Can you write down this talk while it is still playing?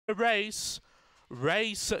race.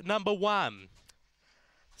 Race number 1.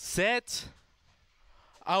 Set.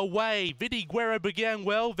 Away. Vidi Guerra began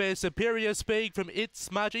well. Their superior speed from It's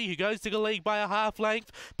Smudgy, who goes to the lead by a half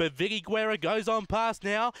length. But Vidi Guerra goes on past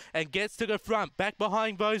now and gets to the front. Back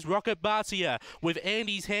behind those, Rocket Barcia with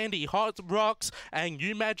Andy's Handy, Hot Rocks, and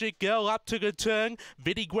You Magic Girl up to the turn.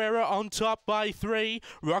 Vidi Guerra on top by 3.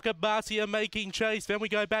 Rocket Barcia making chase. Then we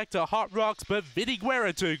go back to Hot Rocks, but Vidi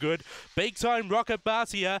Guerra too good. Big time Rocket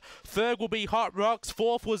Barcia. Third will be Hot Rocks.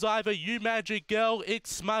 Fourth was either You Magic Girl,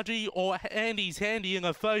 It's Smudgy, or Andy's Handy in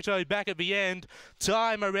a photo back at the end.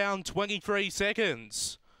 Time around 23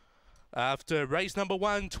 seconds. After race number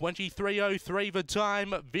 1, 23:03 the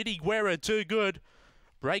time. Vidi Guerra too good.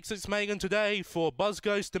 Breaks its maiden today for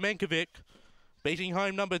Bosco Stamenkovic. Beating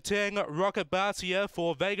home number 10, Rocket Barcia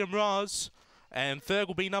for Vegan Roz. And third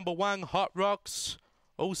will be number 1, Hot Rocks,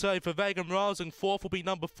 also for Vegan Roz. And fourth will be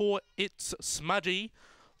number 4, It's Smudgy,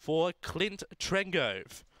 for Clint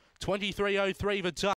Trengove. 23:03 the time.